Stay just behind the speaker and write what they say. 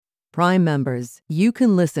Prime members, you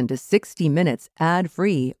can listen to 60 Minutes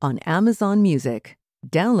ad-free on Amazon Music.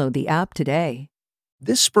 Download the app today.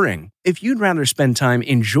 This spring, if you'd rather spend time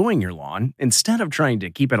enjoying your lawn instead of trying to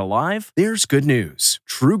keep it alive, there's good news.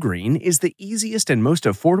 TruGreen is the easiest and most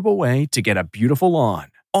affordable way to get a beautiful lawn.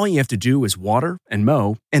 All you have to do is water and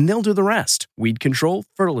mow, and they'll do the rest. Weed control,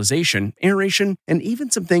 fertilization, aeration, and even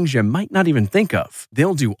some things you might not even think of.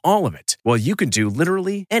 They'll do all of it, while you can do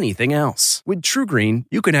literally anything else. With TruGreen,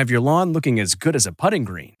 you can have your lawn looking as good as a putting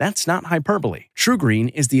green. That's not hyperbole.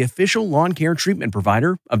 TruGreen is the official lawn care treatment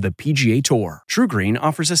provider of the PGA Tour. TruGreen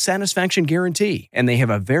offers a satisfaction guarantee, and they have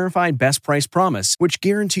a verified best price promise, which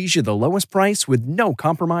guarantees you the lowest price with no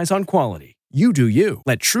compromise on quality. You do you.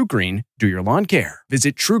 Let TruGreen do your lawn care.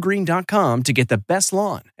 Visit TruGreen.com to get the best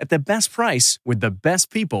lawn at the best price with the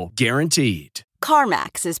best people guaranteed.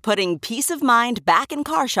 CarMax is putting peace of mind back in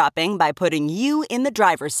car shopping by putting you in the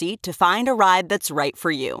driver's seat to find a ride that's right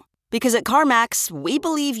for you. Because at CarMax, we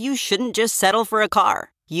believe you shouldn't just settle for a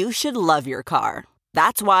car. You should love your car.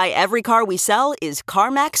 That's why every car we sell is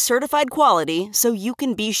CarMax certified quality, so you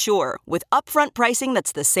can be sure with upfront pricing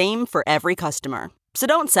that's the same for every customer. So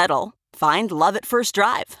don't settle. Find love at first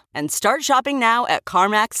drive and start shopping now at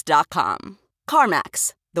CarMax.com.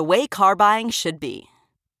 CarMax, the way car buying should be.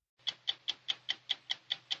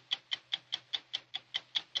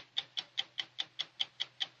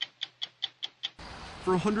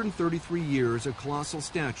 For 133 years, a colossal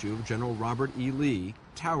statue of General Robert E. Lee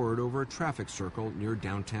towered over a traffic circle near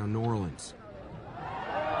downtown New Orleans.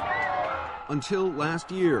 Until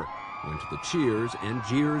last year, when to the cheers and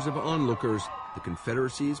jeers of onlookers, the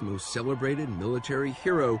Confederacy's most celebrated military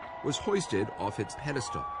hero was hoisted off its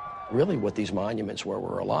pedestal. Really what these monuments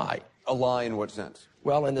were a lie. A lie in what sense?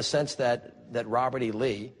 Well, in the sense that Robert E.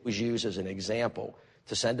 Lee was used as an example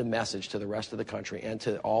to send a message to the rest of the country and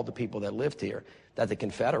to all the people that lived here that the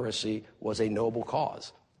Confederacy was a noble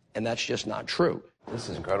cause. And that's just not true. This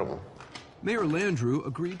is incredible. Mayor Landrieu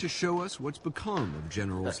agreed to show us what's become of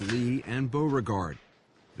Generals Lee and Beauregard.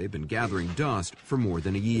 They've been gathering dust for more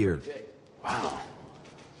than a year. Wow.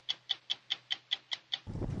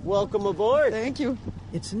 Welcome aboard. Thank you.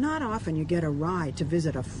 It's not often you get a ride to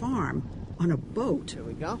visit a farm on a boat. Here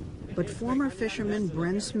we go. But former fisherman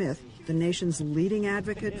Bren Smith, the nation's leading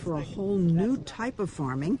advocate for a whole new type of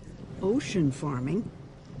farming, ocean farming,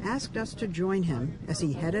 asked us to join him as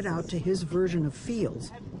he headed out to his version of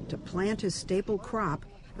fields to plant his staple crop,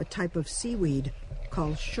 a type of seaweed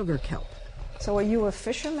called sugar kelp. So are you a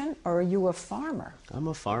fisherman or are you a farmer? I'm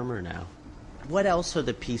a farmer now. What else are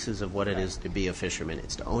the pieces of what it is to be a fisherman?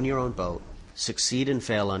 It's to own your own boat, succeed and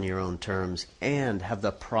fail on your own terms, and have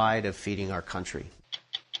the pride of feeding our country.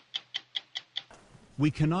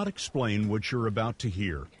 We cannot explain what you're about to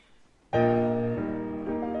hear.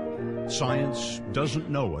 Science doesn't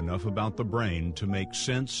know enough about the brain to make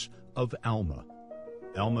sense of Alma.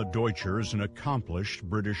 Alma Deutscher is an accomplished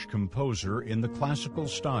British composer in the classical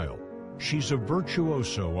style. She's a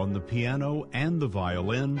virtuoso on the piano and the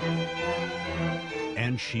violin,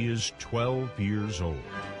 and she is 12 years old.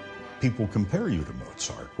 People compare you to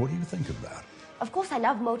Mozart. What do you think of that? Of course I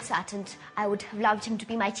love Mozart and I would have loved him to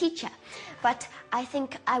be my teacher, but I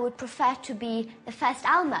think I would prefer to be the first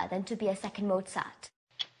Alma than to be a second Mozart.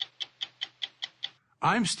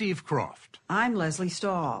 I'm Steve Croft. I'm Leslie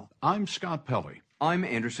Stahl. I'm Scott Pelley. I'm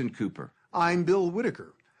Anderson Cooper. I'm Bill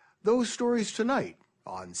Whitaker. Those stories tonight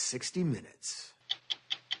on 60 Minutes.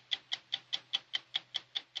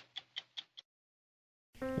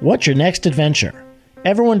 What's your next adventure?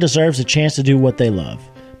 Everyone deserves a chance to do what they love.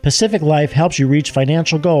 Pacific Life helps you reach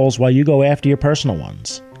financial goals while you go after your personal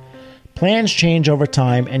ones. Plans change over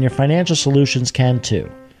time, and your financial solutions can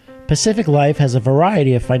too. Pacific Life has a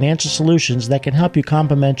variety of financial solutions that can help you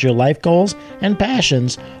complement your life goals and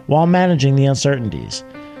passions while managing the uncertainties.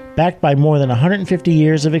 Backed by more than 150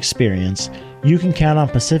 years of experience, you can count on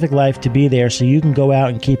Pacific Life to be there so you can go out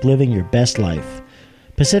and keep living your best life.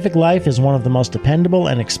 Pacific Life is one of the most dependable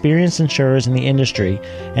and experienced insurers in the industry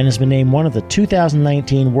and has been named one of the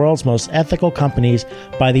 2019 World's Most Ethical Companies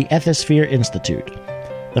by the Ethisphere Institute.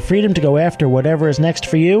 The freedom to go after whatever is next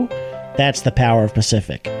for you? That's the power of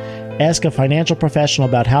Pacific. Ask a financial professional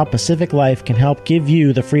about how Pacific Life can help give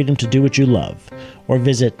you the freedom to do what you love, or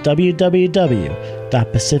visit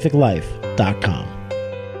www.pacificlife.com.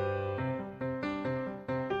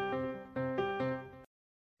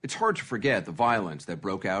 It's hard to forget the violence that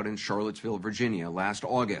broke out in Charlottesville, Virginia last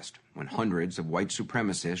August, when hundreds of white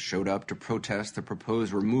supremacists showed up to protest the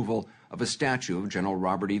proposed removal of a statue of General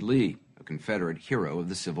Robert E. Lee, a Confederate hero of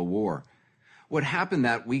the Civil War. What happened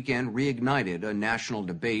that weekend reignited a national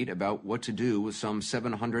debate about what to do with some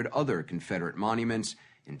 700 other Confederate monuments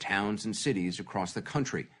in towns and cities across the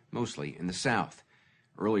country, mostly in the South.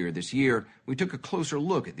 Earlier this year, we took a closer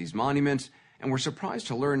look at these monuments and were surprised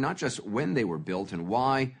to learn not just when they were built and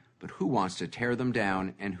why, but who wants to tear them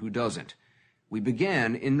down and who doesn't. We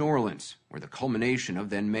began in New Orleans, where the culmination of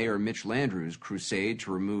then-Mayor Mitch Landrieu's crusade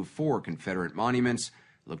to remove 4 Confederate monuments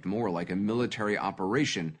looked more like a military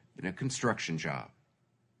operation than a construction job.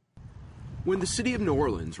 When the city of New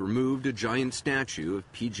Orleans removed a giant statue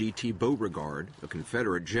of P.G.T. Beauregard, a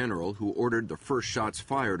Confederate general who ordered the first shots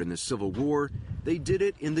fired in the Civil War, they did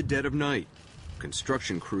it in the dead of night.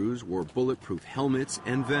 Construction crews wore bulletproof helmets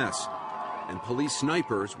and vests, and police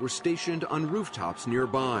snipers were stationed on rooftops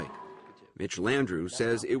nearby. Mitch Landrieu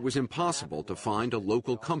says it was impossible to find a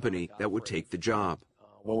local company that would take the job.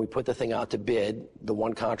 When we put the thing out to bid, the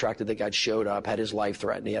one contractor that got showed up had his life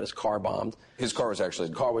threatened. He had his car bombed. His car was actually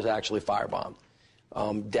firebombed.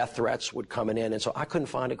 Death threats would coming in, and so I couldn't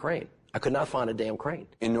find a crane. I could not find a damn crane.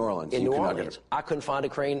 In New Orleans? In New Orleans. I couldn't find a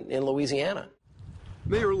crane in Louisiana.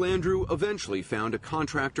 Mayor Landrieu eventually found a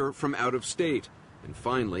contractor from out of state, and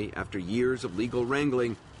finally, after years of legal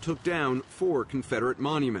wrangling, took down 4 Confederate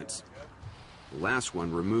monuments. The last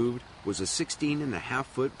one removed was a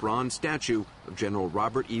 16.5-foot bronze statue of General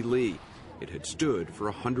Robert E. Lee. It had stood for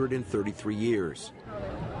 133 years.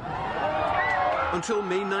 Until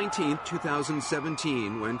May 19,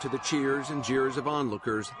 2017, when to the cheers and jeers of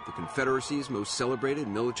onlookers, the Confederacy's most celebrated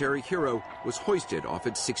military hero was hoisted off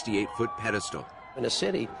its 68-foot pedestal. In a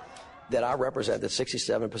city that I represent, that's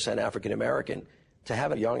 67% African American, to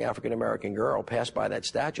have a young African American girl pass by that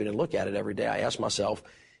statue and look at it every day, I ask myself,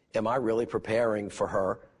 am I really preparing for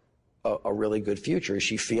her a really good future? Is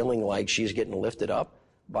she feeling like she's getting lifted up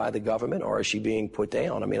by the government, or is she being put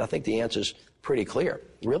down? I mean, I think the answer's pretty clear.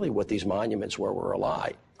 Really what these monuments were a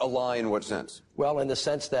lie. A lie in what sense? Well, in the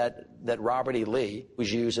sense that Robert E. Lee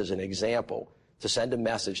was used as an example to send a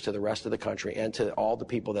message to the rest of the country and to all the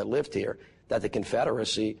people that lived here that the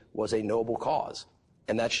Confederacy was a noble cause.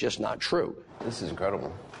 And that's just not true. This is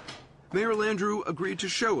incredible. Mayor Landrieu agreed to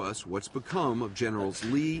show us what's become of Generals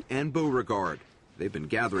Lee and Beauregard. They've been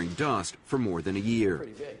gathering dust for more than a year.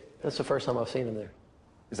 Pretty big. That's the first time I've seen them there.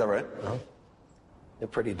 Is that right? Uh-huh. They're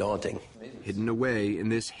pretty daunting. Hidden away in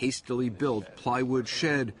this hastily built plywood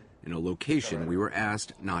shed in a location we were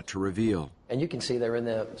asked not to reveal. And you can see they're in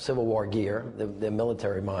their Civil War gear, their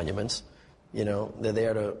military monuments. You know, they're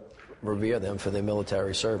there to revere them for their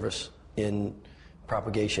military service in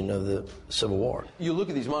propagation of the Civil War. You look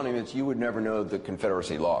at these monuments, you would never know the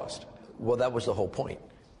Confederacy lost. Well, that was the whole point.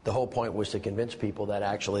 The whole point was to convince people that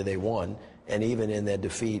actually they won, and even in their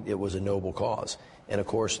defeat, it was a noble cause. And of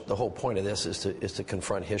course, the whole point of this is to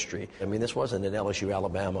confront history. I mean, this wasn't an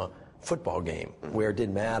LSU-Alabama football game where it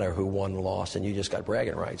didn't matter who won and lost and you just got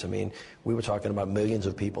bragging rights. I mean, we were talking about millions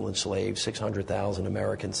of people enslaved, 600,000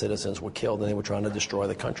 American citizens were killed, and they were trying to destroy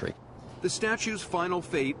the country. The statue's final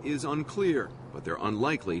fate is unclear, but they're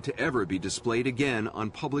unlikely to ever be displayed again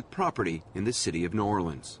on public property in the city of New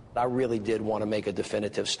Orleans. I really did want to make a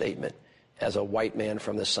definitive statement as a white man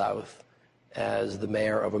from the South, as the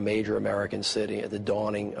mayor of a major American city at the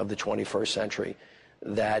dawning of the 21st century,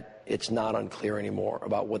 that it's not unclear anymore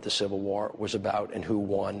about what the Civil War was about and who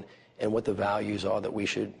won and what the values are that we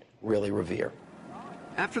should really revere.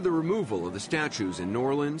 After the removal of the statues in New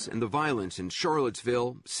Orleans and the violence in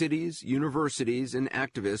Charlottesville, cities, universities, and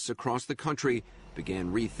activists across the country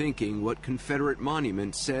began rethinking what Confederate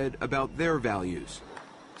monuments said about their values.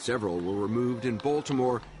 Several were removed in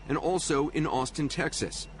Baltimore and also in Austin,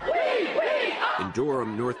 Texas. In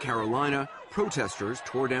Durham, North Carolina, protesters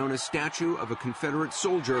tore down a statue of a Confederate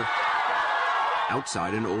soldier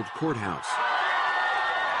outside an old courthouse.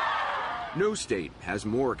 No state has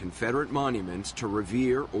more Confederate monuments to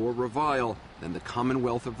revere or revile than the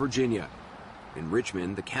Commonwealth of Virginia. In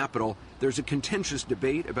Richmond, the capital, there's a contentious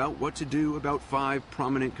debate about what to do about 5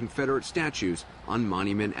 prominent Confederate statues on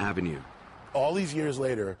Monument Avenue. All these years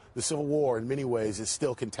later, the Civil War, in many ways, is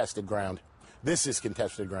still contested ground. This is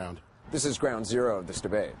contested ground. This is ground zero of this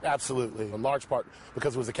debate. Absolutely, in large part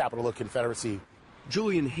because it was the capital of Confederacy.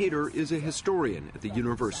 Julian Hayter is a historian at the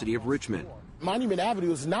University of Richmond. Monument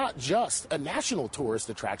Avenue is not just a national tourist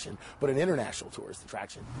attraction, but an international tourist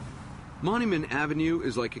attraction. Monument Avenue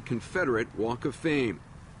is like a Confederate Walk of Fame.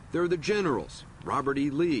 There are the generals, Robert E.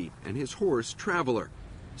 Lee and his horse Traveler,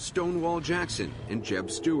 Stonewall Jackson and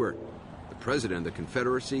Jeb Stuart, the president of the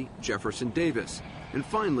Confederacy, Jefferson Davis, and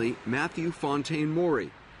finally Matthew Fontaine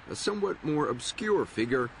Maury, a somewhat more obscure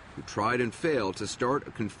figure who tried and failed to start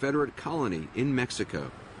a Confederate colony in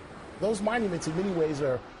Mexico. Those monuments in many ways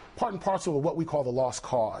are part and parcel of what we call the lost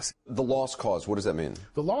cause. The lost cause, what does that mean?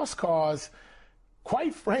 The lost cause,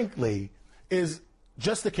 quite frankly, is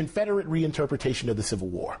just the Confederate reinterpretation of the Civil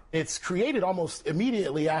War. It's created almost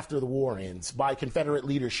immediately after the war ends by Confederate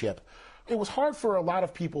leadership. It was hard for a lot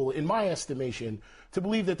of people, in my estimation, to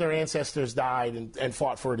believe that their ancestors died and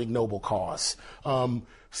fought for an ignoble cause.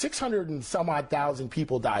 600 and some odd thousand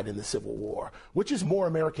people died in the Civil War, which is more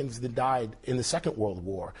Americans than died in the Second World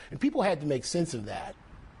War. And people had to make sense of that.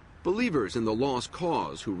 Believers in the lost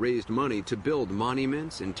cause who raised money to build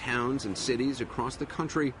monuments in towns and cities across the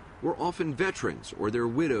country were often veterans or their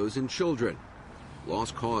widows and children.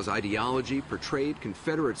 Lost cause ideology portrayed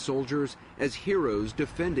Confederate soldiers as heroes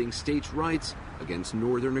defending states' rights against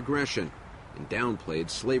Northern aggression and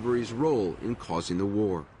downplayed slavery's role in causing the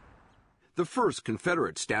war. The first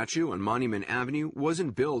Confederate statue on Monument Avenue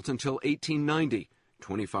wasn't built until 1890,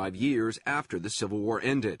 25 years after the Civil War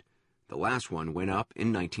ended. The last one went up in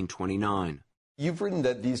 1929. You've written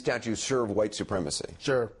that these statues serve white supremacy.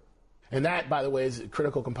 Sure. And that, by the way, is a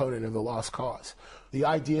critical component of the lost cause. The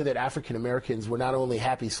idea that African Americans were not only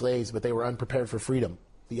happy slaves, but they were unprepared for freedom.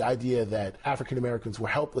 The idea that African Americans were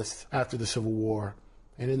helpless after the Civil War.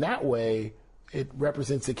 And in that way, it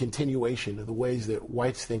represents a continuation of the ways that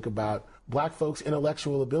whites think about black folks'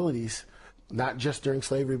 intellectual abilities, not just during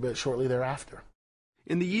slavery, but shortly thereafter.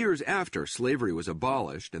 In the years after slavery was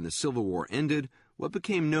abolished and the Civil War ended, what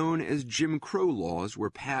became known as Jim Crow laws were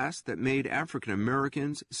passed that made African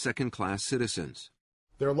Americans second-class citizens.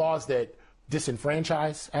 There are laws that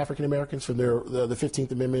disenfranchise African Americans from the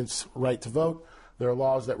 15th Amendment's right to vote. There are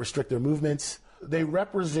laws that restrict their movements. They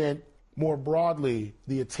represent, more broadly,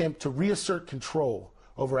 the attempt to reassert control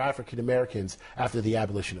over African Americans after the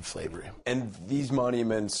abolition of slavery. And these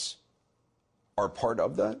monuments are part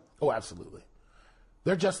of that? Oh, absolutely.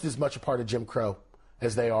 They're just as much a part of Jim Crow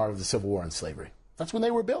as they are of the Civil War and slavery. That's when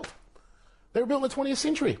they were built. They were built in the 20th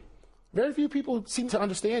century. Very few people seem to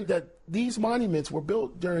understand that these monuments were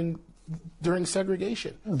built during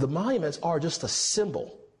segregation. The monuments are just a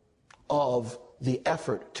symbol of the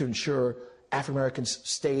effort to ensure African Americans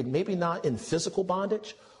stayed maybe not in physical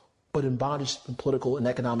bondage, but in bondage political and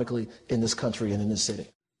economically in this country and in this city.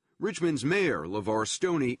 Richmond's mayor, LeVar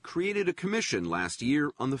Stoney, created a commission last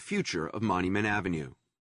year on the future of Monument Avenue.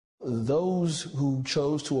 Those who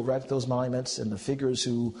chose to erect those monuments and the figures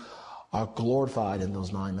who are glorified in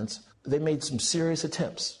those monuments, they made some serious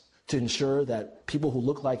attempts to ensure that people who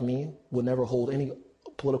look like me would never hold any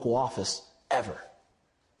political office ever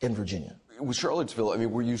in Virginia. With Charlottesville, I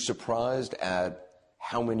mean, were you surprised at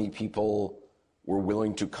how many people were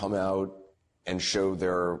willing to come out and show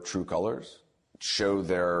their true colors? Show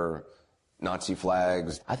their Nazi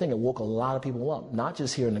flags? I think it woke a lot of people up, not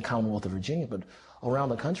just here in the Commonwealth of Virginia, but around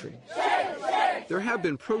the country. There have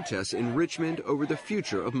been protests in Richmond over the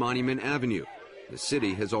future of Monument Avenue. The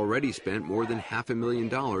city has already spent more than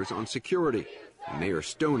 $500,000 on security. Mayor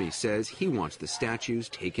Stoney says he wants the statues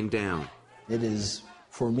taken down. It is,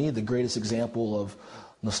 for me, the greatest example of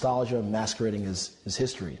nostalgia masquerading as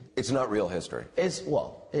history. It's not real history. It's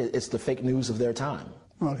the fake news of their time.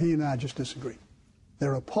 Well, he and I just disagree.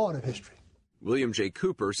 They're a part of history. William J.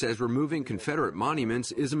 Cooper says removing Confederate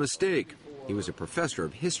monuments is a mistake. He was a professor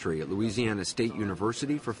of history at Louisiana State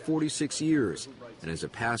University for 46 years and is a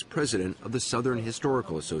past president of the Southern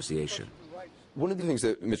Historical Association. One of the things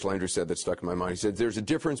that Mitch Landrieu said that stuck in my mind, he said there's a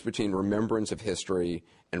difference between remembrance of history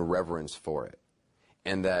and reverence for it,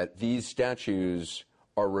 and that these statues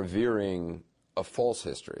are revering a false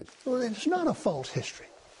history. Well, it's not a false history.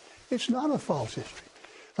 It's not a false history.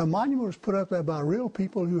 The monument was put up there by real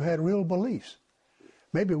people who had real beliefs.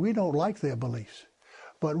 Maybe we don't like their beliefs,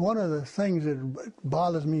 but one of the things that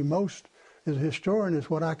bothers me most as a historian is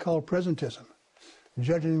what I call presentism,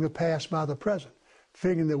 judging the past by the present,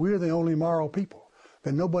 figuring that we're the only moral people,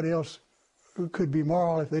 that nobody else could be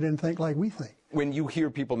moral if they didn't think like we think. When you hear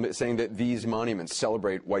people saying that these monuments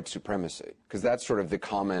celebrate white supremacy, because that's sort of the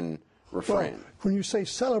common refrain. Well, when you say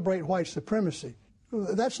celebrate white supremacy,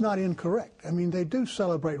 that's not incorrect. I mean, they do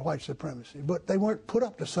celebrate white supremacy, but they weren't put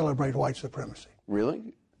up to celebrate white supremacy.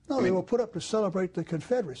 Really? No, they were put up to celebrate the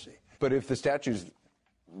Confederacy. But if the statues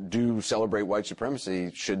do celebrate white supremacy,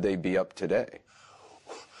 should they be up today?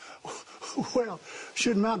 Well,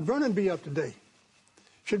 should Mount Vernon be up today?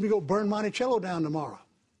 Should we go burn Monticello down tomorrow?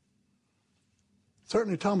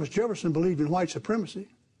 Certainly Thomas Jefferson believed in white supremacy.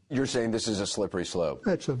 You're saying this is a slippery slope?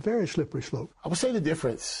 That's a very slippery slope. I would say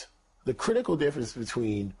the critical difference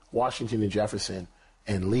between Washington and Jefferson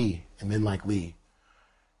and Lee, and men like Lee,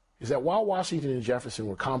 is that while Washington and Jefferson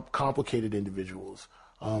were complicated individuals,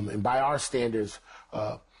 and by our standards,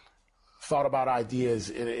 thought about ideas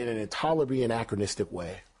in an intolerably anachronistic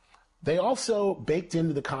way, they also baked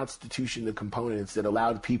into the Constitution the components that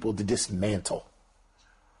allowed people to dismantle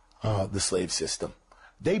the slave system.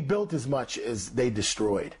 They built as much as they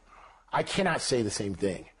destroyed. I cannot say the same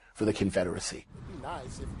thing for the Confederacy.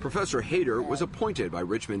 Professor Hader was appointed by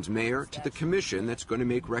Richmond's mayor to the commission that's going to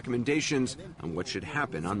make recommendations on what should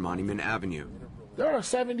happen on Monument Avenue. There are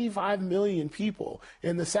 75 million people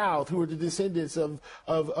in the South who are the descendants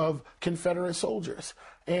of Confederate soldiers.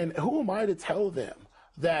 And who am I to tell them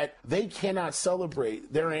that they cannot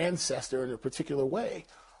celebrate their ancestor in a particular way?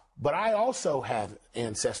 But I also have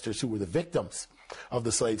ancestors who were the victims of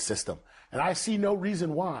the slave system. And I see no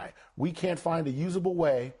reason why we can't find a usable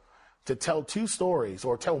way to tell two stories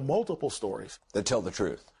or tell multiple stories that tell the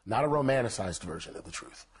truth. Not a romanticized version of the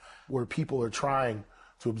truth, where people are trying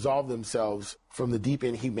to absolve themselves from the deep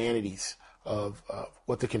inhumanities of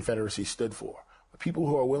what the Confederacy stood for. People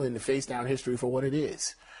who are willing to face down history for what it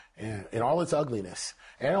is, and all its ugliness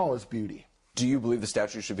and all its beauty. Do you believe the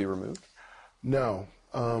statue should be removed? No.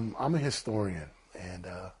 I'm a historian, and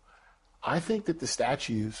I think that the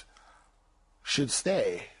statues should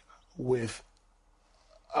stay with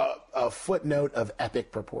a footnote of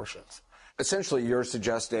epic proportions. Essentially, you're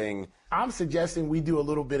suggesting... I'm suggesting we do a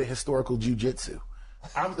little bit of historical jujitsu.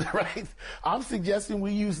 I'm suggesting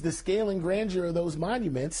we use the scale and grandeur of those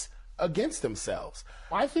monuments against themselves.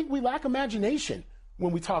 I think we lack imagination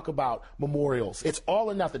when we talk about memorials. It's all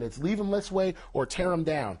or nothing. It's leave them this way or tear them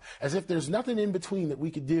down, as if there's nothing in between that we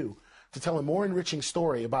could do to tell a more enriching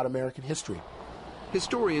story about American history.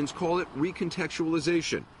 Historians call it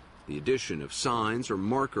recontextualization, the addition of signs or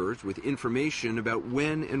markers with information about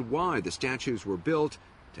when and why the statues were built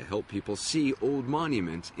to help people see old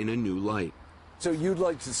monuments in a new light. So you'd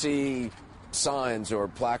like to see signs or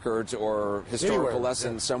placards or historical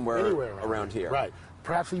lessons somewhere around here? Right.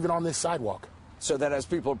 Perhaps even on this sidewalk. So that as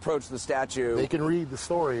people approach the statue... they can read the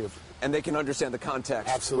story of... and they can understand the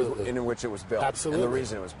context in which it was built. Absolutely. And the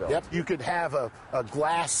reason it was built. Yep. You could have a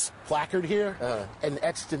glass placard here, and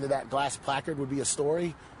etched into that glass placard would be a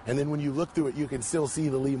story. And then when you look through it, you can still see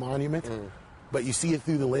the Lee Monument, but you see it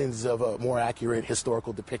through the lens of a more accurate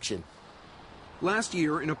historical depiction. Last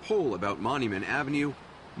year, in a poll about Monument Avenue,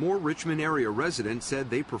 more Richmond area residents said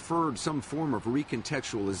they preferred some form of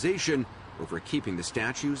recontextualization over keeping the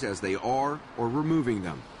statues as they are or removing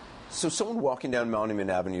them. So someone walking down Monument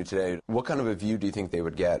Avenue today, what kind of a view do you think they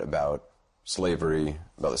would get about slavery,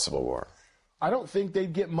 about the Civil War? I don't think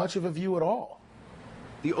they'd get much of a view at all.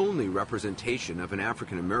 The only representation of an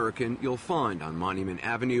African American you'll find on Monument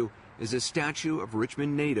Avenue is a statue of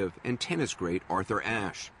Richmond native and tennis great Arthur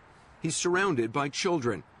Ashe. He's surrounded by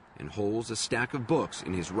children and holds a stack of books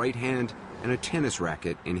in his right hand and a tennis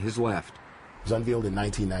racket in his left. It was unveiled in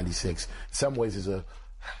 1996. In some ways, is a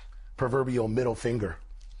proverbial middle finger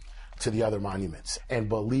to the other monuments. And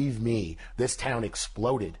believe me, this town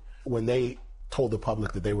exploded when they told the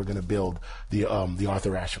public that they were going to build the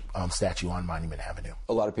Arthur Ashe statue on Monument Avenue.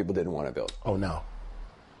 A lot of people didn't want to build. Oh, no.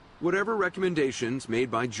 Whatever recommendations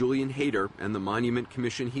made by Julian Hader and the Monument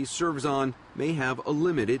Commission he serves on may have a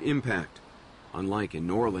limited impact. Unlike in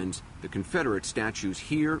New Orleans, the Confederate statues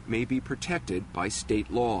here may be protected by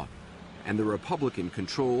state law, and the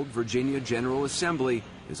Republican-controlled Virginia General Assembly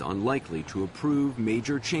is unlikely to approve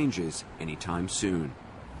major changes anytime soon.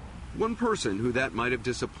 One person who that might have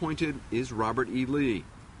disappointed is Robert E. Lee.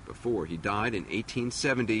 Before he died in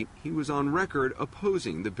 1870, he was on record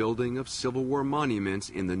opposing the building of Civil War monuments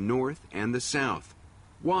in the North and the South.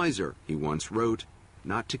 Wiser, he once wrote,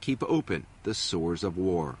 not to keep open the sores of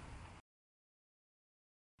war.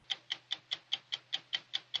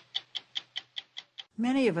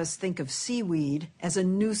 Many of us think of seaweed as a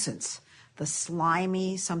nuisance, the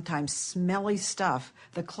slimy, sometimes smelly stuff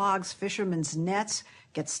that clogs fishermen's nets,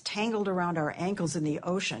 gets tangled around our ankles in the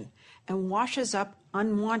ocean, and washes up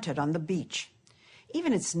unwanted on the beach.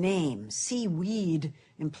 Even its name, seaweed,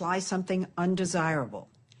 implies something undesirable.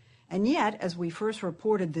 And yet, as we first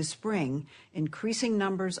reported this spring, increasing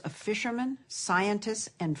numbers of fishermen, scientists,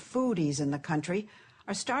 and foodies in the country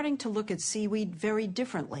are starting to look at seaweed very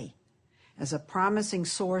differently, as a promising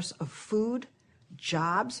source of food,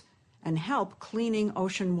 jobs, and help cleaning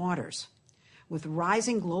ocean waters. With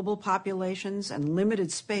rising global populations and limited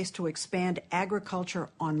space to expand agriculture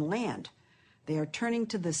on land, they are turning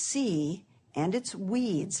to the sea and its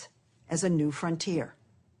weeds as a new frontier.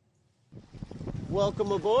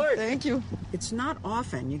 Welcome aboard. Thank you. It's not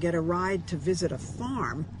often you get a ride to visit a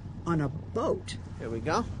farm on a boat. Here we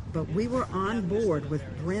go. But we were on board with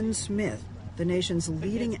Bren Smith, the nation's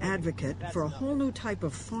leading advocate for a whole new type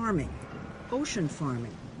of farming, ocean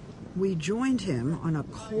farming. We joined him on a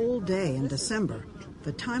cold day in December,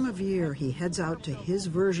 the time of year he heads out to his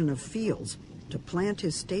version of fields to plant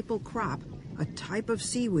his staple crop, a type of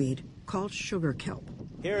seaweed called sugar kelp.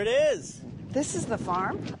 Here it is. This is the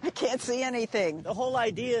farm? I can't see anything. The whole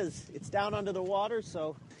idea is it's down under the water,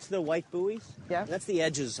 so it's the white buoys. Yeah. That's the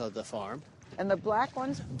edges of the farm. And the black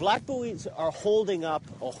ones? Black buoys are holding up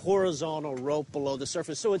a horizontal rope below the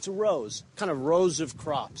surface, so it's rows, kind of rows of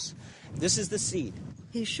crops. This is the seed.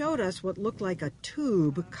 He showed us what looked like a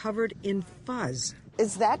tube covered in fuzz.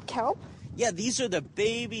 Is that kelp? Yeah, these are the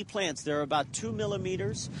baby plants. They're about 2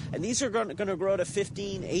 millimeters, and these are going to grow to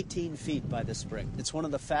 15, 18 feet by the spring. It's one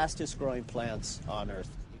of the fastest growing plants on Earth.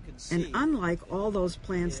 You can see, and unlike all those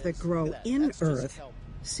plants that grow in Earth,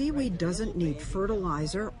 seaweed doesn't need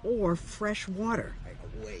fertilizer or fresh water.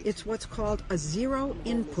 It's what's called a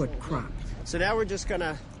zero-input crop. So now we're just going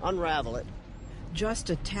to unravel it. Just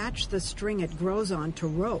attach the string it grows on to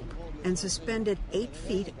rope and suspend it 8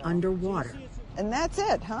 feet underwater. And that's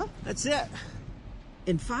it, huh? That's it.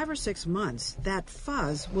 In 5 or 6 months, that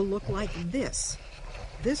fuzz will look like this.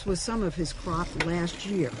 This was some of his crop last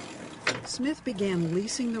year. Smith began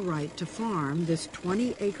leasing the right to farm this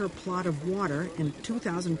 20-acre plot of water in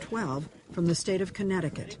 2012 from the state of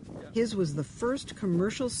Connecticut. His was the first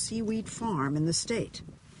commercial seaweed farm in the state.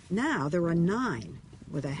 Now there are 9,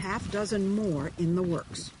 with a half dozen more in the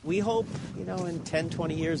works. We hope, in 10,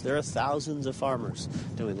 20 years, there are thousands of farmers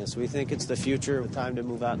doing this. We think it's the future, time to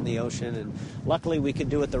move out in the ocean, and luckily we can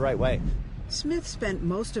do it the right way. Smith spent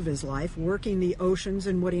most of his life working the oceans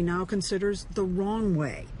in what he now considers the wrong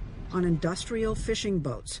way, on industrial fishing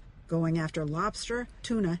boats, going after lobster,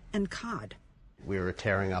 tuna, and cod. We were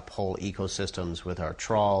tearing up whole ecosystems with our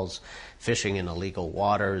trawls, fishing in illegal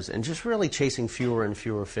waters, and just really chasing fewer and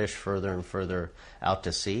fewer fish further and further out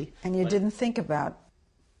to sea. And you didn't think about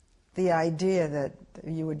the idea that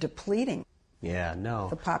you were depleting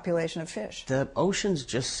the population of fish. The oceans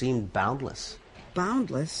just seemed boundless.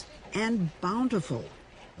 Boundless and bountiful.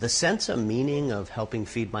 The sense of meaning of helping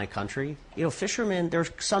feed my country, fishermen, there's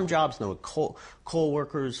some jobs, coal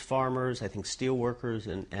workers, farmers, I think steel workers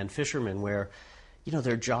and fishermen where,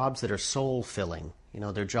 they're jobs that are soul-filling.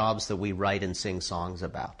 They're jobs that we write and sing songs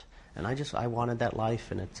about. And I wanted that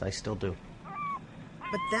life, and I still do.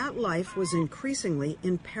 But that life was increasingly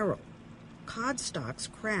in peril. Cod stocks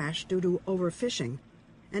crashed due to overfishing,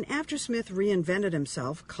 and after Smith reinvented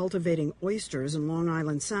himself cultivating oysters in Long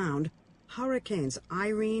Island Sound, Hurricanes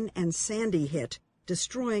Irene and Sandy hit,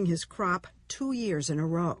 destroying his crop 2 years in a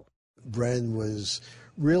row. Bren was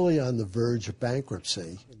really on the verge of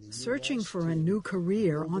bankruptcy. Searching for a new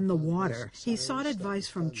career on the water, he sought advice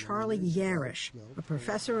from Charlie Yarish, a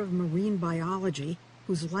professor of marine biology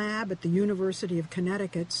whose lab at the University of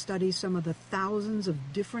Connecticut studies some of the thousands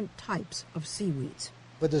of different types of seaweeds.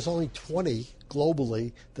 But there's only 20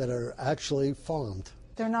 globally that are actually farmed.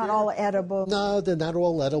 They're not all edible. No, they're not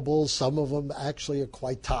all edible. Some of them actually are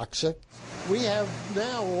quite toxic. We have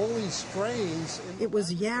now all these strains. It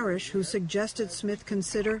was Yarish who suggested Smith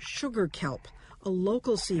consider sugar kelp, a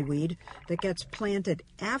local seaweed that gets planted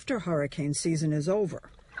after hurricane season is over,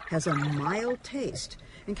 has a mild taste,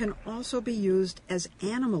 and can also be used as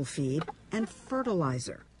animal feed and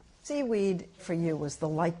fertilizer. Seaweed for you was the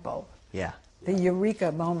light bulb. Yeah. The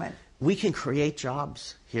eureka moment. We can create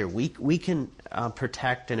jobs here. We can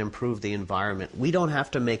protect and improve the environment. We don't have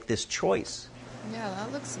to make this choice. Yeah,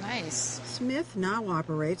 that looks nice. Smith now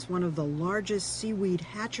operates one of the largest seaweed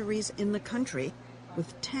hatcheries in the country,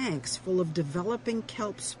 with tanks full of developing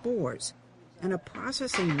kelp spores and a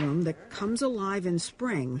processing room that comes alive in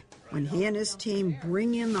spring when he and his team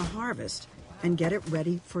bring in the harvest and get it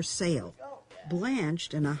ready for sale.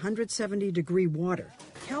 Blanched in 170-degree water,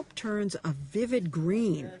 kelp turns a vivid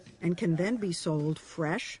green and can then be sold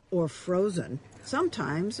fresh or frozen,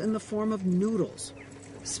 sometimes in the form of noodles.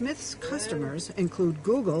 Smith's customers include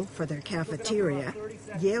Google for their cafeteria,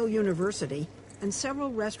 Yale University, and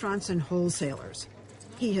several restaurants and wholesalers.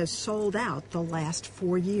 He has sold out the last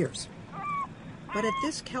 4 years. But at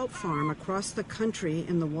this kelp farm across the country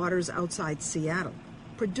in the waters outside Seattle,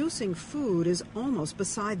 producing food is almost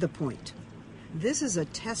beside the point. This is a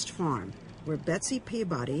test farm where Betsy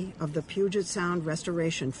Peabody of the Puget Sound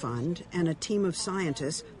Restoration Fund and a team of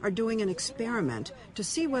scientists are doing an experiment to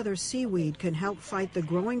see whether seaweed can help fight the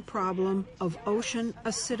growing problem of ocean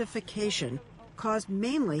acidification caused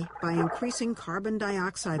mainly by increasing carbon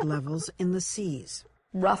dioxide levels in the seas.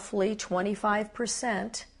 Roughly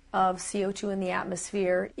 25% of CO2 in the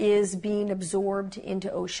atmosphere is being absorbed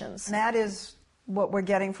into oceans. And that is what we're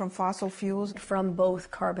getting from fossil fuels? From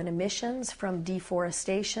both carbon emissions, from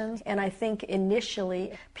deforestation. And I think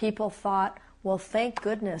initially people thought, well, thank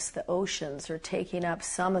goodness the oceans are taking up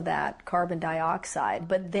some of that carbon dioxide.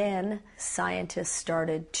 But then scientists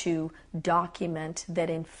started to document that,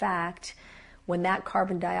 in fact, When that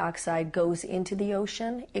carbon dioxide goes into the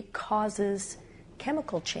ocean, it causes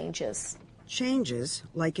chemical changes. Changes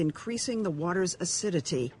like increasing the water's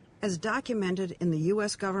acidity, as documented in the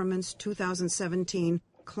U.S. government's 2017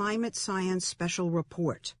 Climate Science Special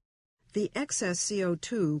Report. The excess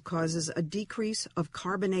CO2 causes a decrease of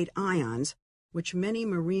carbonate ions, which many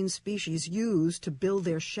marine species use to build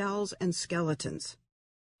their shells and skeletons.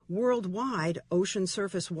 Worldwide, ocean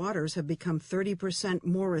surface waters have become 30%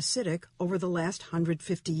 more acidic over the last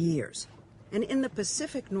 150 years. And in the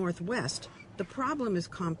Pacific Northwest, the problem is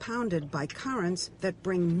compounded by currents that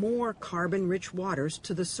bring more carbon-rich waters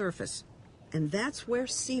to the surface. And that's where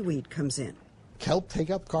seaweed comes in. Kelp take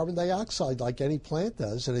up carbon dioxide like any plant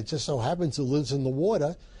does, and it just so happens it lives in the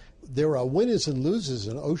water. There are winners and losers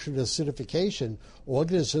in ocean acidification.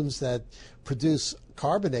 Organisms that produce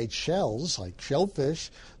carbonate shells, like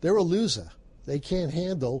shellfish, they're a loser. They can't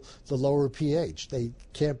handle the lower pH. They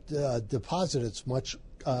can't deposit as much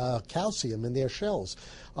calcium in their shells.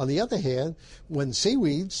 On the other hand, when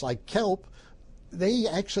seaweeds, like kelp, they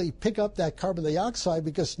actually pick up that carbon dioxide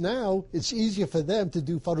because now it's easier for them to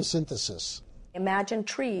do photosynthesis. Imagine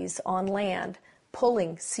trees on land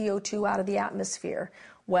pulling CO2 out of the atmosphere.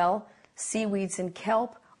 Well, seaweeds and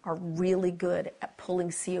kelp are really good at pulling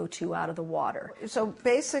CO2 out of the water. So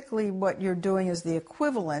basically what you're doing is the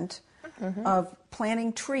equivalent of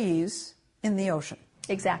planting trees in the ocean.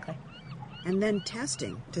 Exactly. And then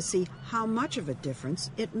testing to see how much of a difference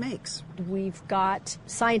it makes. We've got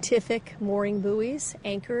scientific mooring buoys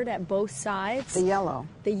anchored at both sides. The yellow.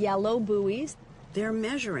 The yellow buoys. They're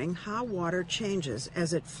measuring how water changes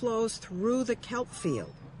as it flows through the kelp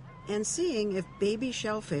field and seeing if baby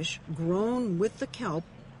shellfish grown with the kelp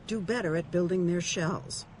do better at building their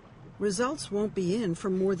shells. Results won't be in for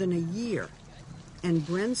more than a year, and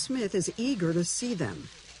Bren Smith is eager to see them.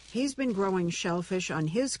 He's been growing shellfish on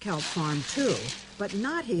his kelp farm too, but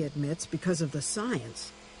not, he admits, because of the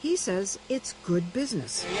science. He says it's good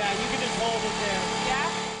business. Yeah, you can just hold it there.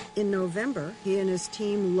 Yeah? In November, he and his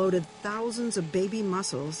team loaded thousands of baby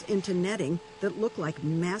mussels into netting that look like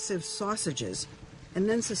massive sausages, and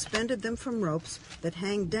then suspended them from ropes that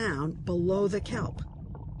hang down below the kelp.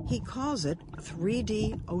 He calls it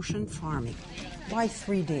 3D ocean farming. Why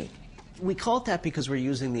 3D? We call it that because we're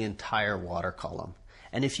using the entire water column.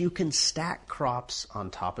 And if you can stack crops on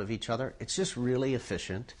top of each other, it's just really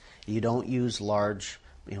efficient. You don't use large,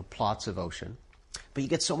 plots of ocean, but you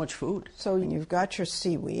get so much food. So you've got your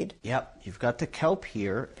seaweed. Yep, you've got the kelp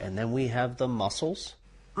here, and then we have the mussels.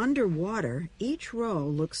 Underwater, each row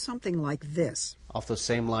looks something like this. Off those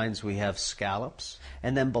same lines, we have scallops.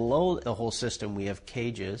 And then below the whole system, we have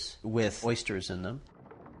cages with oysters in them.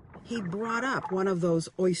 He brought up one of those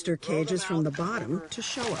oyster cages from the bottom to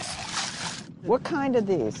show us. What kind are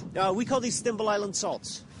these? We call these Thimble Island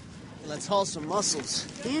salts. Let's haul some mussels.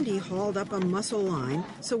 Andy hauled up a mussel line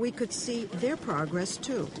so we could see their progress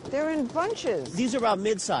too. They're in bunches. These are about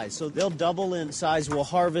mid-size, so they'll double in size. We'll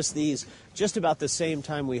harvest these just about the same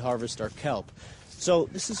time we harvest our kelp. So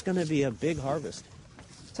this is going to be a big harvest.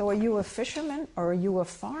 So are you a fisherman or are you a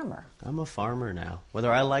farmer? I'm a farmer now.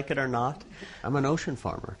 Whether I like it or not, I'm an ocean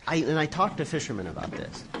farmer. I talk to fishermen about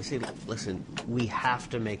this. I say, listen, we have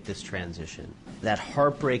to make this transition. That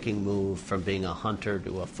heartbreaking move from being a hunter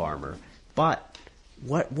to a farmer. But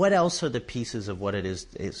what else are the pieces of what it is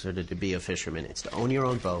sort of to be a fisherman? It's to own your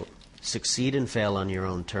own boat, succeed and fail on your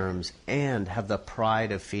own terms, and have the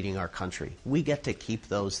pride of feeding our country. We get to keep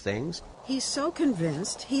those things. He's so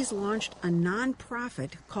convinced he's launched a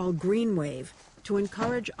non-profit called Green Wave to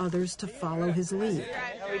encourage others to follow his lead.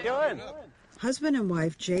 How we doing? Husband and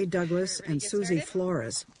wife Jay Douglas and Susie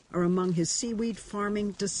Flores are among his seaweed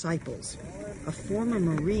farming disciples. A former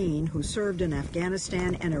Marine who served in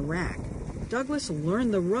Afghanistan and Iraq, Douglas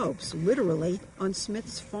learned the ropes, literally, on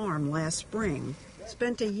Smith's farm last spring,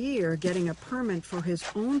 spent a year getting a permit for his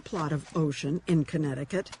own plot of ocean in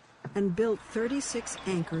Connecticut, and built 36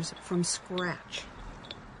 anchors from scratch.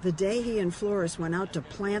 The day he and Flores went out to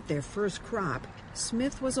plant their first crop,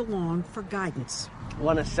 Smith was along for guidance. I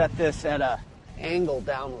want to set this at an angle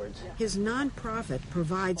downwards. His nonprofit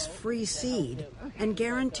provides free seed and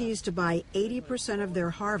guarantees to buy 80% of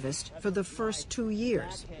their harvest for the first 2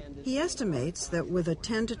 years. He estimates that with a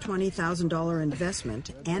 $10,000 to $20,000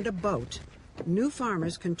 investment and a boat, new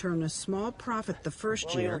farmers can turn a small profit the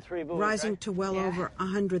first year, rising to well over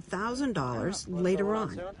 $100,000 later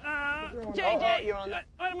on. JJ, you're on that.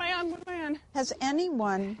 What am I on? Has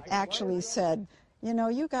anyone actually said,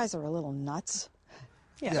 you guys are a little nuts?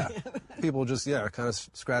 Yeah. People just, kind of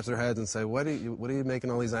scratch their heads and say, what are you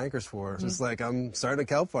making all these anchors for? Just like, I'm starting a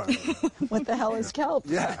kelp farm. What the hell is kelp?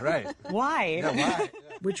 Yeah, right. Why? Yeah, why? Yeah.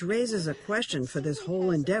 which raises a question for this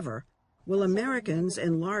whole endeavor. Will Americans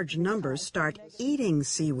in large numbers start eating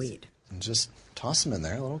seaweed? Just toss them in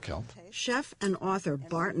there, a little kelp. Chef and author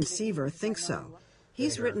Barton Seaver thinks so.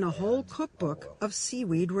 He's written a whole cookbook of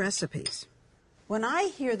seaweed recipes. When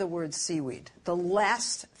I hear the word seaweed, the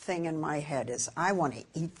last thing in my head is, I want to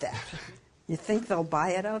eat that. You think they'll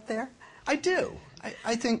buy it out there? I do.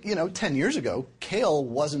 I think, 10 years ago, kale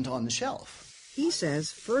wasn't on the shelf. He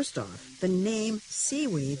says, first off, the name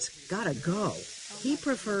seaweed's gotta go. He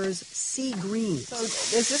prefers sea greens. So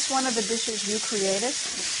is this one of the dishes you created?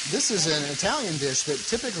 This is an Italian dish that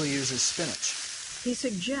typically uses spinach. He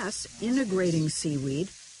suggests integrating sea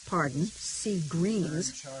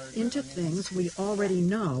greens, into things we already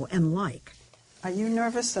know and like. Are you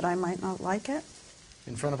nervous that I might not like it?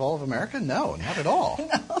 In front of all of America? No, not at all.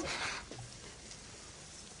 No.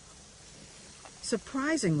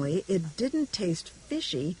 Surprisingly, it didn't taste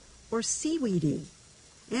fishy or seaweedy.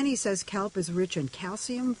 And he says kelp is rich in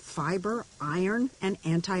calcium, fiber, iron, and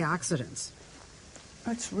antioxidants.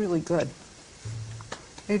 It's really good.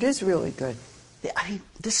 It is really good.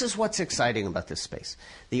 This is what's exciting about this space.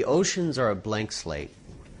 The oceans are a blank slate.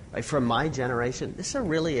 For my generation, this is a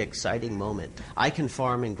really exciting moment. I can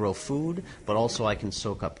farm and grow food, but also I can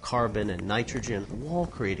soak up carbon and nitrogen while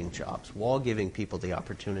creating jobs, while giving people the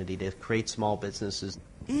opportunity to create small businesses.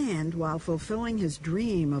 And while fulfilling his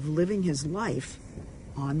dream of living his life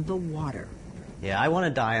on the water. Yeah, I want to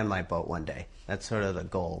die on my boat one day. That's sort of the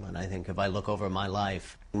goal. And I think if I look over my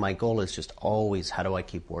life, my goal is just always, how do I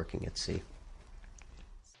keep working at sea?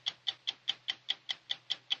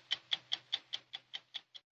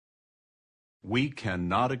 We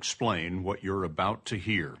cannot explain what you're about to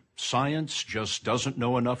hear. Science just doesn't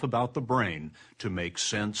know enough about the brain to make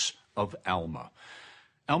sense of Alma.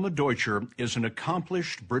 Alma Deutscher is an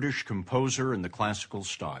accomplished British composer in the classical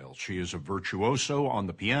style. She is a virtuoso on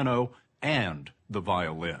the piano and the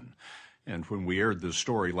violin. And when we aired this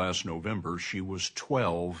story last November, she was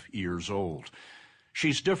 12 years old.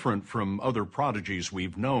 She's different from other prodigies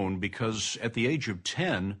we've known because at the age of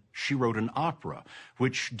 10, she wrote an opera,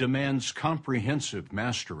 which demands comprehensive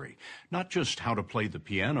mastery. Not just how to play the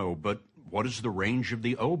piano, but what is the range of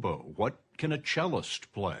the oboe? What can a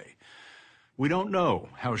cellist play? We don't know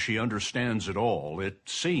how she understands it all. It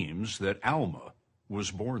seems that Alma was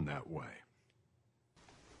born that way.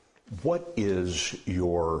 What is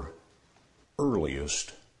your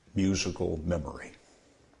earliest musical memory?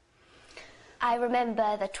 I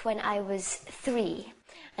remember that when I was 3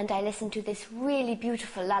 and I listened to this really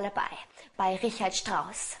beautiful lullaby by Richard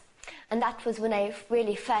Strauss. And that was when I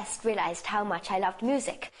really first realized how much I loved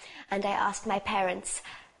music. And I asked my parents,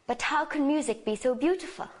 but how can music be so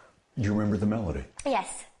beautiful? Do you remember the melody?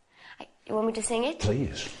 Yes. You want me to sing it?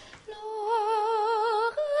 Please.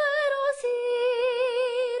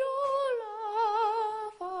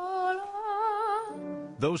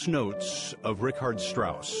 Those notes of Richard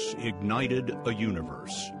Strauss ignited a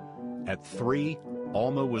universe. At 3,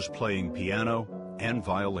 Alma was playing piano and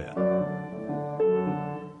violin.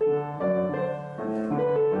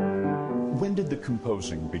 When did the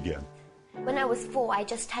composing begin? When I was 4, I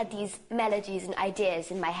just had these melodies and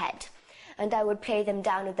ideas in my head, and I would play them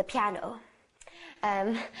down at the piano.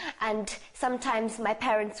 And sometimes my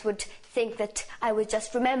parents would think that I was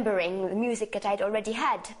just remembering the music that I'd already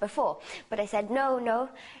had before. But I said, no,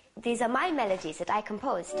 these are my melodies that I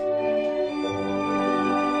composed.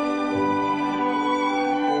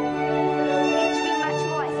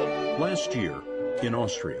 Last year, in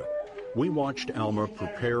Austria, we watched Alma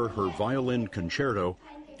prepare her violin concerto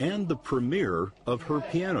and the premiere of her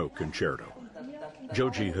piano concerto.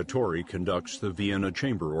 Joji Hattori conducts the Vienna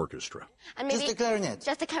Chamber Orchestra. And maybe just the clarinet.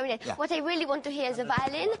 Just the clarinet. Yeah. What I really want to hear is the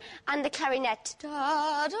violin and the clarinet.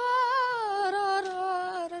 Da, da, da,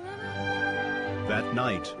 da, da, da. That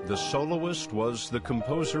night, the soloist was the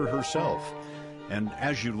composer herself. And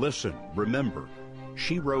as you listen, remember,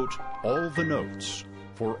 she wrote all the notes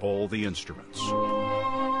for all the instruments.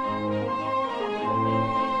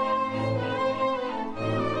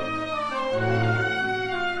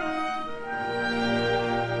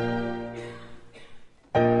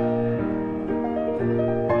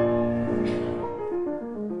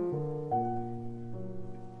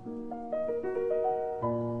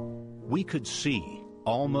 We could see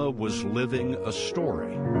Alma was living a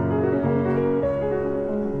story.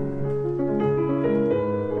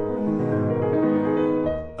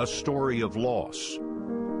 A story of loss.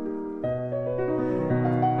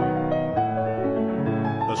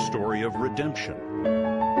 A story of redemption.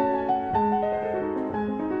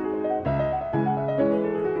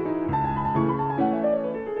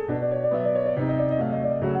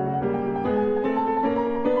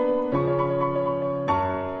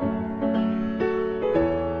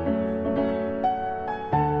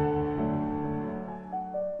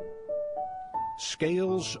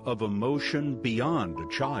 scales of emotion beyond a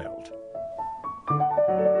child.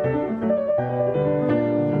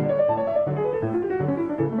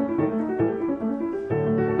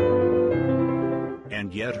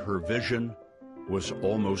 And yet her vision was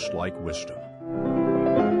almost like wisdom.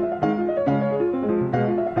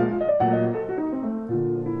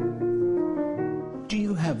 Do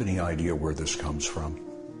you have any idea where this comes from?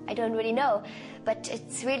 I don't really know, but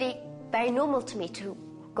it's really very normal to me to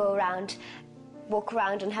go around, walk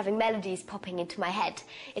around and having melodies popping into my head.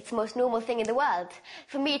 It's the most normal thing in the world.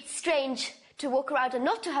 For me, it's strange to walk around and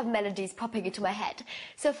not to have melodies popping into my head.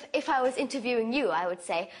 So if I was interviewing you, I would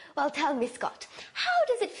say, well, tell me, Scott, how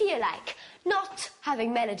does it feel like not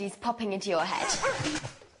having melodies popping into your head?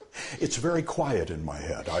 It's very quiet in my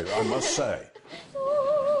head, I must say.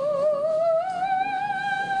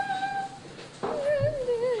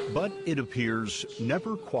 But it appears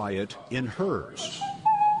never quiet in hers.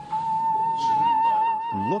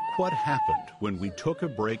 Look what happened when we took a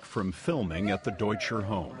break from filming at the Deutscher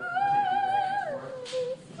home.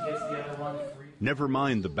 Never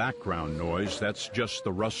mind the background noise, that's just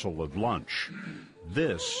the rustle of lunch.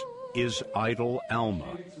 This is idle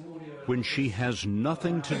Alma. When she has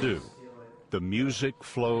nothing to do, the music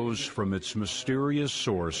flows from its mysterious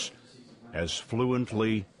source as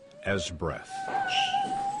fluently as breath.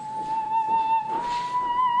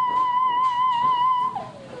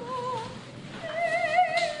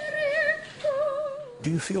 Do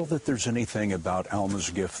you feel that there's anything about Alma's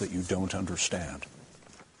gift that you don't understand?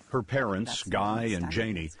 Her parents, Guy and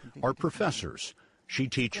Janie, are professors. She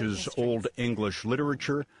teaches Old English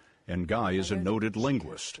literature, and Guy is a noted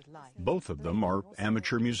linguist. Both of them are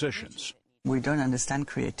amateur musicians. We don't understand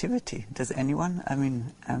creativity. Does anyone? I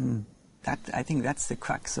mean, I think that's the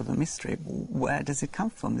crux of the mystery. Where does it come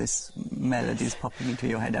from, this melodies popping into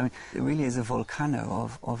your head? I mean, it really is a volcano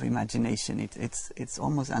of imagination. It's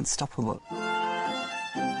almost unstoppable.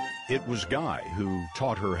 It was Guy who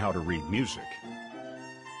taught her how to read music.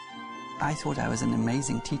 I thought I was an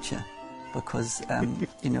amazing teacher because,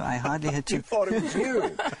 you know, I hardly had to... You thought it was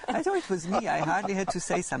you? I thought it was me. I hardly had to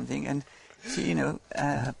say something. And she, you know,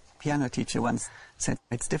 a piano teacher once said,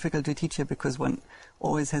 it's difficult to teach her because one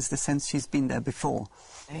always has the sense she's been there before.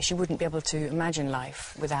 She wouldn't be able to imagine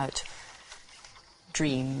life without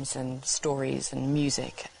dreams and stories and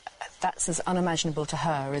music. That's as unimaginable to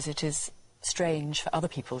her as it is strange for other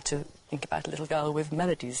people to think about a little girl with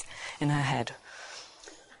melodies in her head.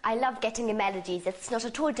 I love getting the melodies. It's not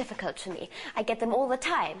at all difficult for me. I get them all the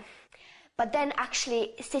time. But then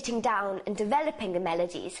actually sitting down and developing the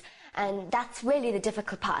melodies, and that's really the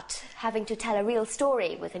difficult part, having to tell a real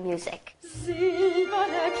story with the music.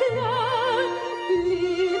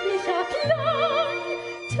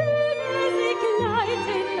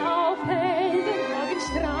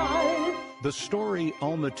 The story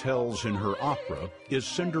Alma tells in her opera is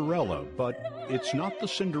Cinderella, but it's not the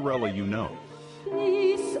Cinderella you know.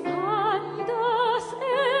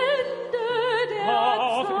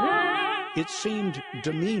 It seemed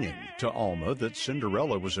demeaning to Alma that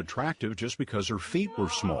Cinderella was attractive just because her feet were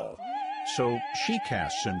small. So she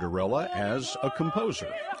cast Cinderella as a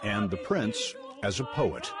composer and the prince as a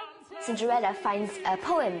poet. Cinderella finds a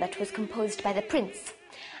poem that was composed by the prince,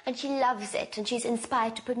 and she loves it, and she's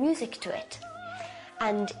inspired to put music to it.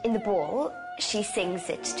 And in the ball, she sings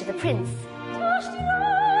it to the prince.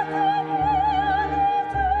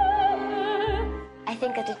 I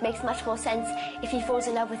think that it makes much more sense if he falls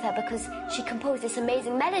in love with her because she composed this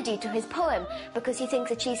amazing melody to his poem, because he thinks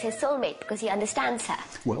that she's his soulmate, because he understands her.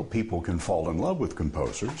 Well, people can fall in love with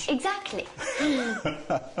composers. Exactly.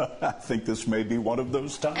 I think this may be one of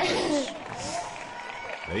those times.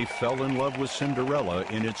 They fell in love with Cinderella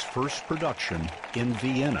in its first production in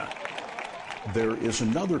Vienna. There is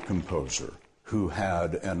another composer who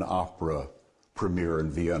had an opera premiere in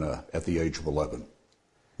Vienna at the age of 11,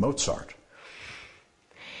 Mozart.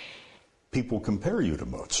 People compare you to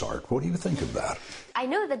Mozart. What do you think of that? I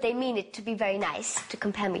know that they mean it to be very nice to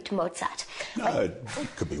compare me to Mozart. It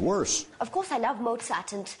could be worse. Of course, I love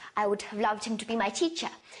Mozart, and I would have loved him to be my teacher.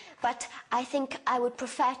 But I think I would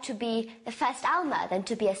prefer to be the first Alma than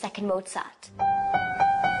to be a second Mozart.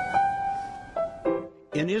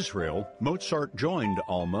 In Israel, Mozart joined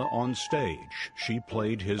Alma on stage. She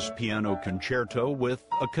played his piano concerto with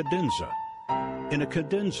a cadenza. In a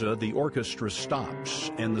cadenza, the orchestra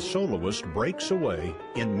stops and the soloist breaks away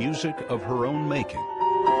in music of her own making.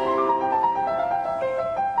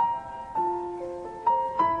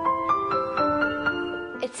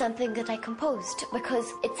 It's something that I composed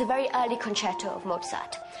because it's a very early concerto of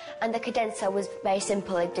Mozart. And the cadenza was very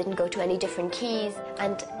simple. It didn't go to any different keys.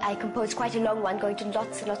 And I composed quite a long one, going to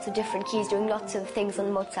lots and lots of different keys, doing lots of things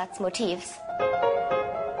on Mozart's motifs.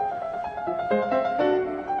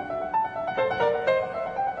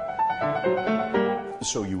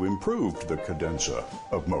 So you improved the cadenza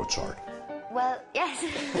of Mozart. Well, yes.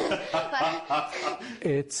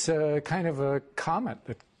 It's kind of a comet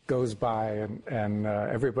that goes by and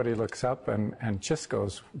everybody looks up and just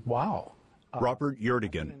goes, wow. Robert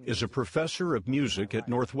Yertigan is a professor of music at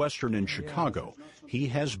Northwestern in Chicago. He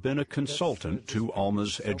has been a consultant to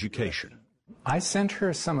Alma's education. I sent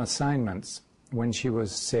her some assignments when she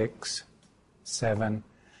was 6, 7,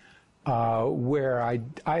 where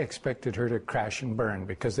I expected her to crash and burn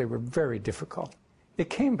because they were very difficult. It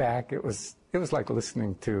came back, it was like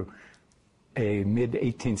listening to a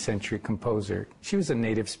mid-18th century composer. She was a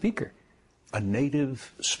native speaker. A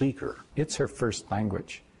native speaker? It's her first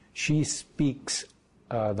language. She speaks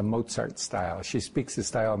the Mozart style. She speaks the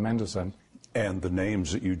style of Mendelssohn. And the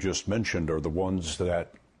names that you just mentioned are the ones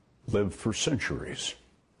that lived for centuries.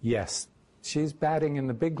 Yes. She's batting in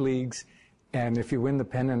the big leagues, and if you win the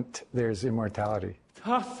pennant, there's immortality.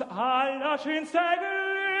 The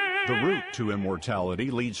route to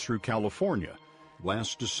immortality leads through California.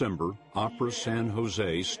 Last December, Opera San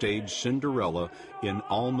Jose staged Cinderella in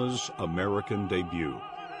Alma's American debut.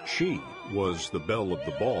 She was the belle of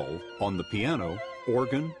the ball on the piano,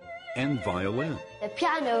 organ, and violin. The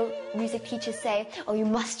piano music teachers say, oh, you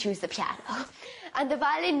must choose the piano. And the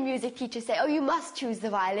violin music teachers say, oh, you must choose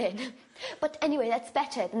the violin. But anyway, that's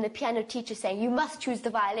better than the piano teacher saying, you must choose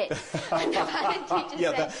the violin. And the violin teacher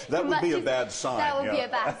saying, that would be a bad sign. That would be a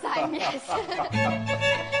bad sign, yes.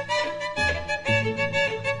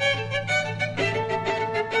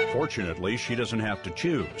 Fortunately, she doesn't have to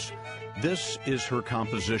choose. This is her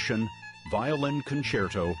composition, Violin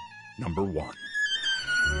Concerto No. 1.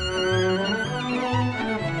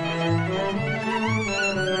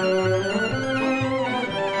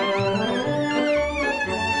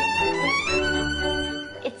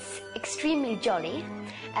 It's extremely jolly,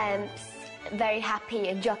 very happy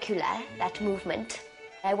and jocular, that movement.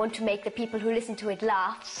 I want to make the people who listen to it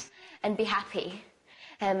laugh and be happy.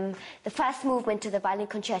 The first movement of the violin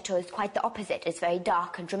concerto is quite the opposite. It's very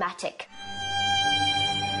dark and dramatic.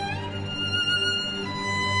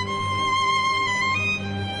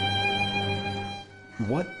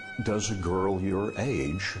 What does a girl your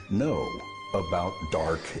age know about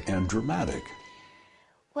dark and dramatic?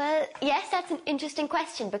 Well, yes, that's an interesting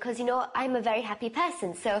question because, you know, I'm a very happy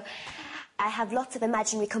person, so I have lots of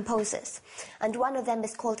imaginary composers, and one of them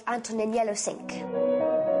is called Antonin Yellowsink.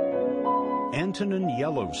 Antonin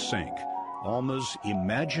Yellowsink, Alma's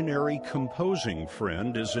imaginary composing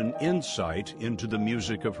friend, is an insight into the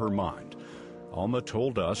music of her mind. Alma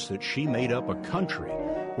told us that she made up a country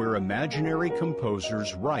where imaginary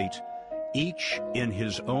composers write, each in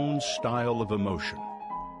his own style of emotion.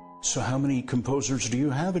 So how many composers do you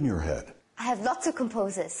have in your head? I have lots of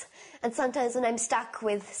composers, and sometimes when I'm stuck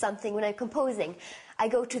with something when I'm composing, I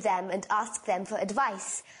go to them and ask them for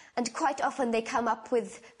advice, and quite often they come up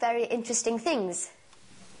with very interesting things.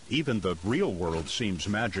 Even the real world seems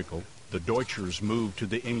magical. The Deutschers moved to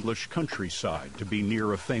the English countryside to be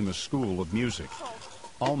near a famous school of music.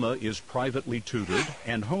 Alma is privately tutored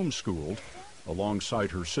and homeschooled,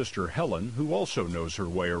 alongside her sister Helen, who also knows her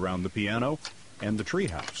way around the piano and the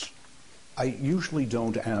treehouse. I usually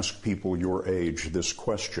don't ask people your age this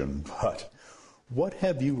question, but what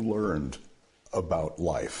have you learned about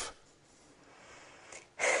life?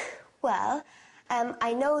 Well,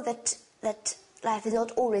 I know that life is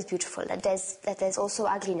not always beautiful, that there's also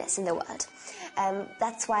ugliness in the world.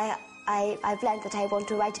 That's why I've learned that I want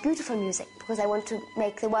to write beautiful music, because I want to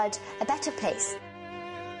make the world a better place.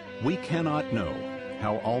 We cannot know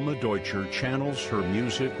how Alma Deutscher channels her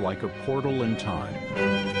music like a portal in time.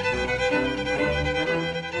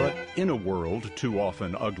 But in a world too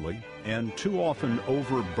often ugly and too often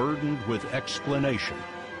overburdened with explanation,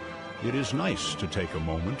 it is nice to take a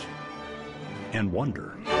moment and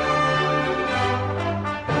wonder.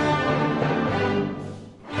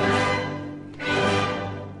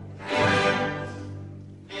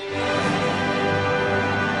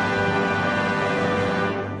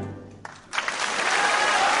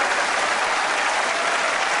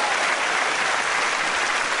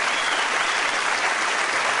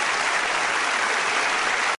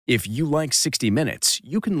 If you like 60 Minutes,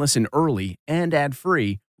 you can listen early and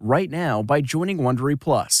ad-free right now by joining Wondery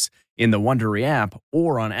Plus in the Wondery app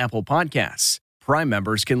or on Apple Podcasts. Prime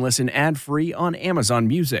members can listen ad-free on Amazon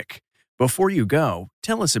Music. Before you go,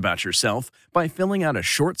 tell us about yourself by filling out a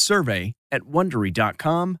short survey at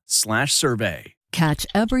Wondery.com/survey. Catch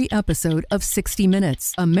every episode of 60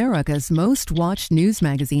 Minutes, America's most watched news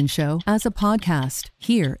magazine show, as a podcast.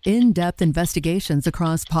 Hear in-depth investigations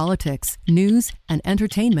across politics, news, and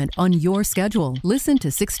entertainment on your schedule. Listen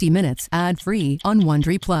to 60 Minutes ad-free on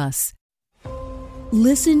Wondery Plus.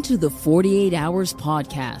 Listen to the 48 Hours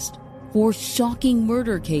podcast for shocking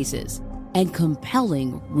murder cases and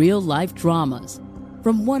compelling real-life dramas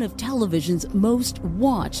from one of television's most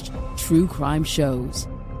watched true crime shows.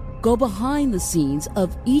 Go behind the scenes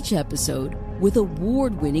of each episode with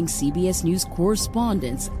award-winning CBS News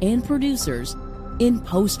correspondents and producers in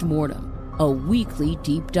Postmortem, a weekly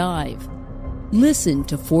deep dive. Listen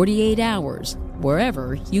to 48 Hours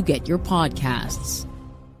wherever you get your podcasts.